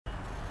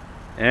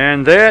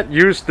And that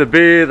used to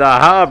be the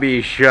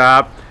hobby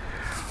shop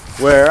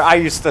where I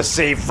used to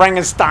see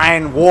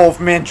Frankenstein,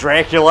 Wolfman,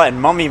 Dracula,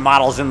 and mummy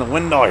models in the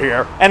window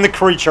here. And the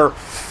creature.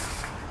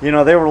 You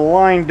know, they were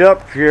lined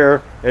up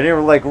here, and they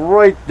were like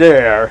right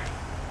there.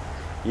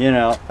 You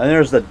know, and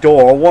there's the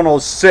door,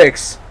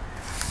 106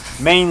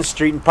 Main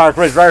Street in Park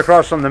Ridge, right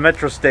across from the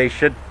metro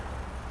station.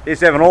 They used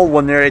to have an old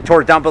one there. They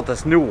tore it down, built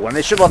this new one.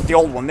 They should have left the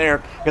old one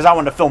there because I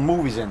wanted to film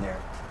movies in there.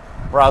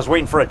 Where I was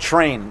waiting for a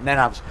train, and then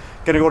I was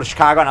going to go to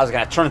Chicago, and I was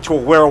going to turn into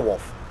a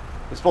werewolf.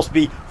 It's supposed to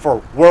be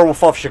for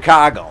Werewolf of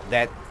Chicago.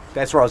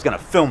 That's where I was going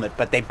to film it,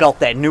 but they built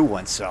that new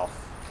one, so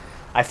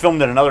I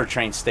filmed at another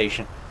train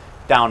station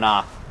down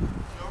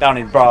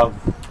in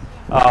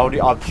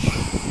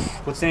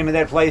what's the name of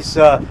that place?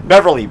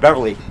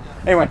 Beverly.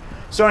 Anyway,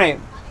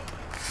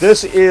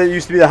 this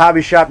used to be the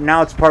hobby shop.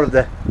 Now it's part of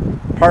the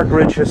Park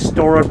Ridge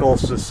Historical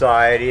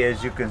Society,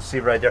 as you can see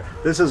right there.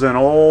 This is an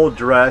old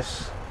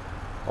dress,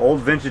 old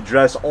vintage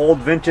dress, old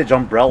vintage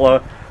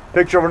umbrella.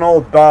 Picture of an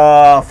old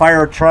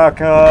fire truck,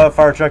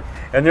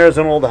 and there's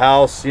an old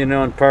house, you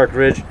know, in Park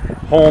Ridge,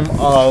 home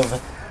of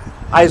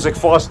Isaac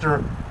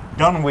Foster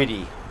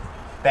Dunwoody,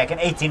 back in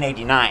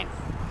 1889.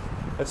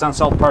 That's on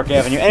South Park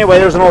Avenue. Anyway,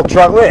 there's an old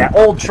truck. Look at that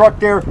old truck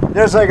there.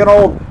 There's like an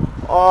old,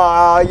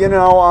 what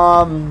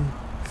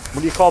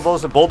do you call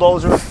those? A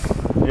bulldozer?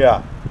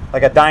 Yeah,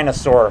 like a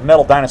dinosaur,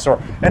 metal dinosaur.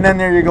 And then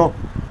there you go.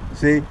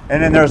 See?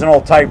 And then there's an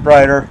old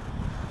typewriter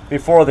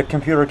before the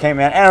computer came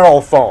in, and an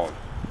old phone.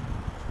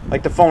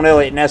 Like the phone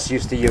Elliot Ness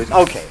used to use.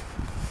 Okay.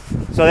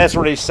 So that's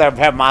where they used to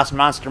have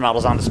monster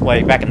models on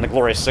display back in the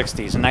glorious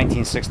 60s in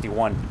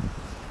 1961.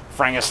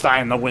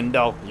 Frankenstein in the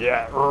window.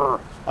 Yeah.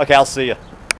 Okay, I'll see you.